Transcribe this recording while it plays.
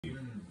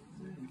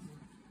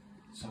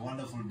It's a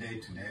wonderful day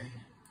today,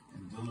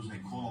 and those I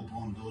call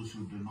upon those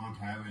who do not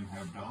have and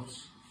have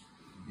doubts.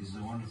 Is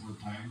a wonderful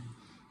time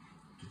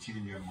to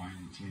change your mind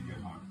and change your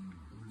heart.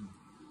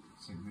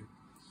 It's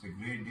a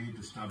great day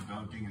to stop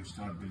doubting and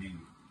start believing.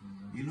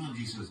 You know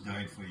Jesus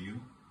died for you.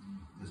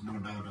 There's no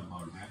doubt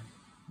about that.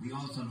 We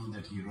also know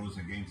that He rose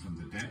again from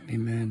the dead.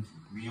 Amen.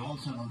 We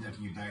also know that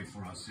He died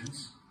for our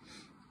sins.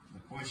 The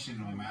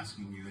question I'm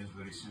asking you is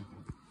very simple.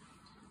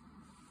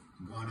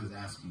 God is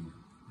asking.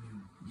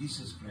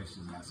 Jesus Christ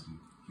is asking.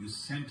 You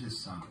sent His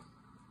Son.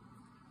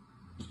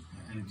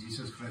 And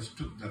Jesus Christ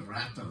took the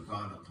wrath of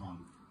God upon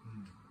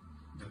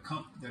the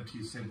cup that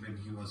He said when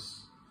He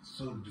was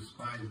so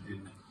despised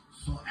and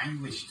so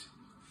anguished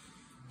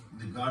in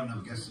the Garden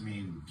of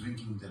Gethsemane,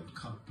 drinking that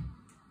cup.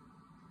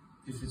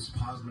 If it's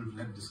possible,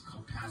 let this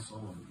cup pass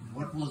over.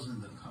 What was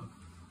in the cup?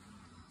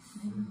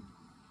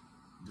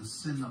 The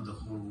sin of the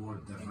whole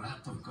world. The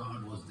wrath of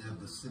God was there.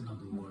 The sin of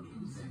the world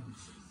was there.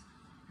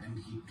 And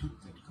He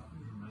took that cup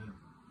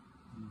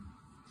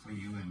for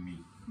you and me.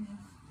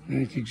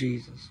 Thank you,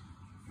 Jesus.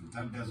 If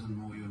that doesn't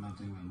move you,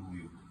 nothing will move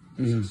you.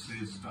 Jesus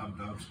says, stop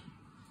doubt.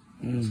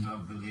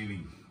 Stop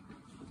believing.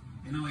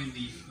 You know, in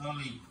the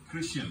early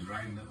Christians,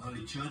 right, in the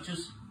early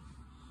churches,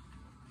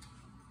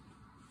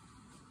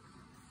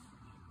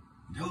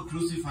 they were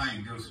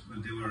crucifying, they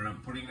were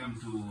putting them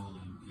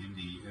in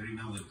the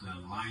arena with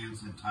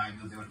lions and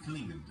tigers. They were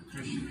killing them, the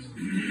Christians.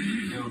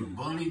 They were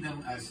burning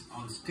them as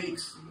on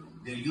stakes.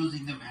 They were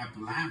using them as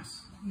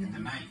lamps in the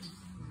night.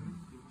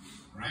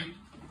 Right?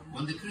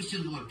 When the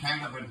Christians were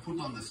tied up and put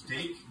on the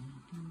stake,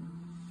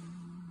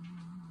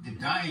 they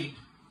died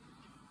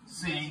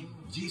saying,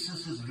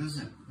 Jesus is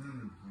risen.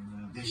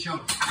 They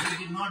shouted.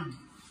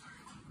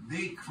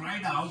 They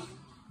cried out,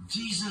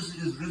 Jesus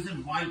is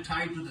risen while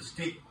tied to the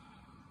stake.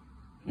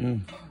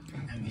 And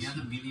the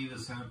other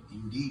believers said,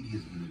 indeed He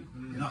is risen.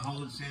 You know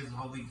how it says,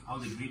 how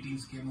the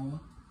greetings came over?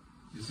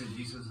 They said,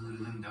 Jesus is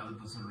risen. The other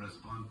person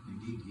responds,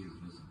 indeed He is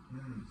risen.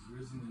 It's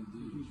risen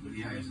indeed.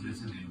 Yeah, it's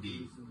risen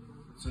indeed.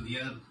 So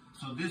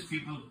these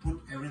people put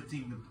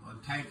everything,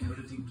 tied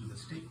everything to the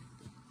stake.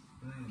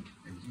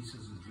 And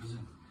Jesus is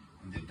risen.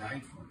 And they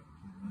died for it.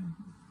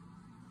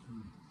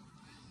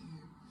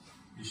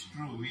 It's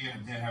true.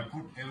 They have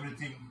put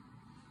everything.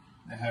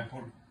 They have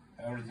put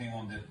everything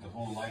on the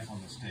whole life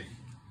on the stake.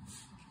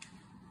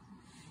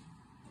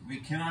 We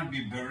cannot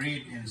be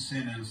buried in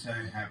sin and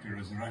say happy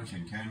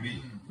resurrection, can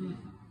we?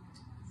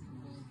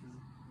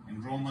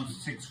 In Romans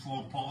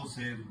 6:4, Paul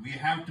says we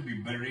have to be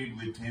buried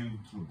with Him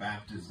through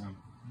baptism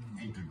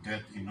into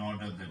death, in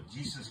order that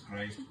Jesus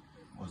Christ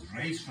was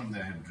raised from the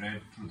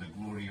dead through the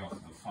glory of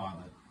the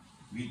Father.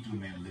 We too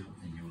may live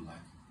a new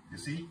life. You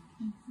see?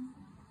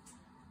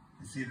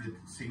 You see the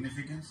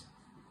significance?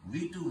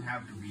 We too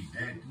have to be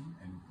dead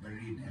and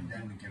buried, and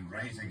then we can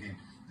rise again.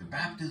 The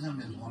baptism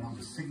is one of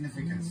the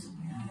significant,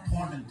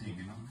 important thing,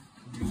 you know.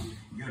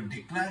 You're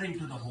declaring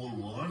to the whole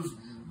world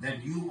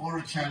that you are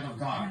a child of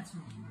God.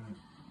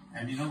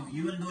 And you know,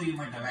 even though you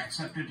might have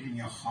accepted in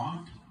your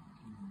heart,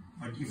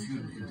 but if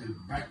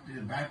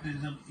the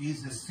baptism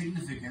is the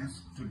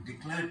significance to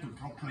declare, to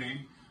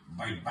proclaim,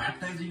 by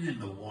baptizing in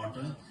the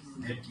water,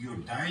 that you're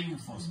dying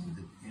for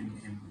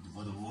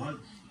the world,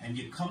 and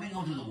you're coming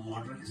out of the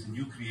water is a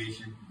new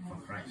creation for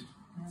Christ.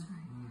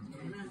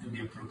 And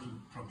you're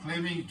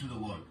proclaiming to the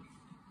world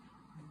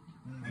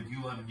that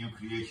you are a new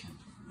creation.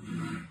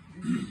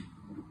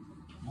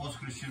 Most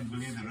Christians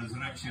believe the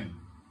resurrection,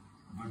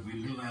 but we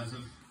live as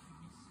if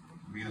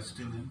we are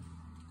still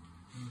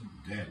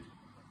dead.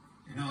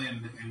 You know,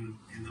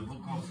 in the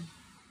book of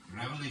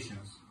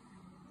Revelations,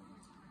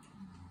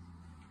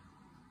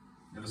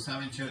 there were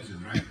 7 churches,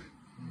 right?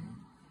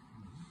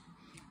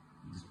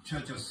 The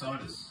church of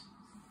Sardis,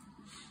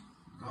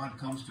 God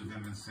comes to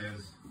them and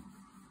says,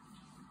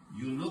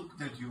 you look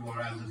that you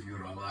are as if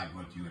you're alive,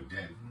 but you are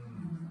dead.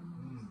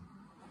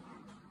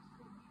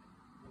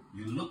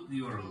 You look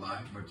you are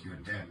alive, but you are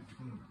dead.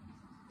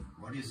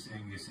 What is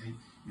saying? He's saying,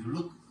 you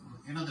look,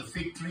 you know the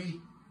fig tree?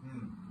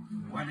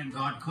 Why did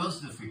God curse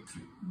the fig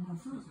tree?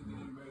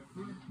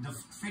 The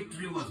fig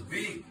tree was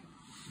big.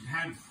 It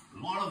had a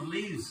lot of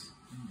leaves.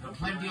 There were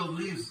plenty of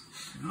leaves.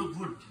 It looked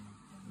good.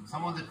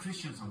 Some of the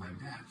Christians are like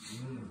that.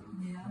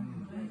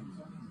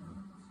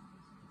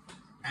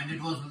 And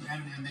it was,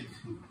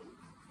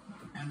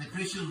 and the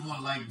Christians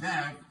were like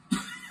that,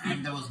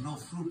 and there was no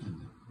fruit in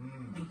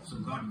them. So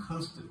God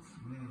cursed it.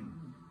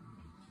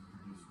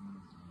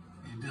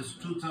 There's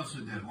two thoughts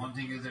with that. One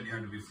thing is that you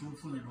have to be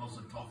fruitful. It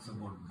also talks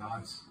about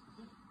God's,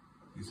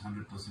 He's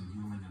 100%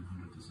 human and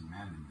 100%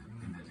 man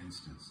in that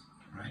instance,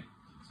 right?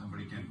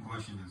 Somebody can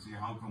question and say,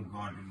 how come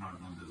God did not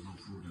know there's no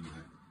fruit in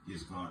that? He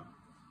is God.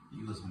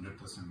 He was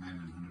 100%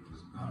 man and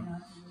 100%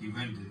 God. He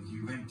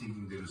went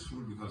thinking there is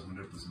fruit because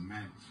 100%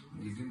 man.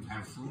 When he didn't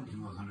have fruit, he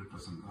was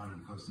 100% God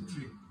and cursed the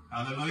tree.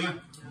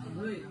 Hallelujah?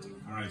 Hallelujah.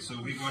 All right,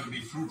 so we got to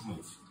be fruitful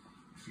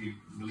if we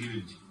believe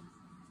in.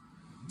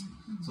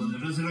 So the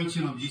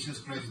resurrection of Jesus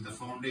Christ is the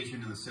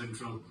foundation and the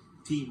central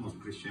theme of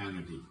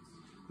Christianity.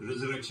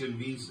 Resurrection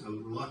means a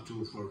lot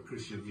for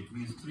Christian. It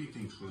means three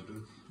things for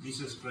us.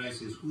 Jesus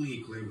Christ is who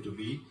he claimed to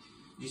be.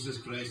 Jesus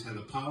Christ had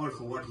the power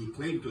for what he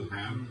claimed to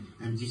have.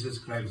 And Jesus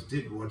Christ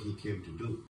did what he came to do.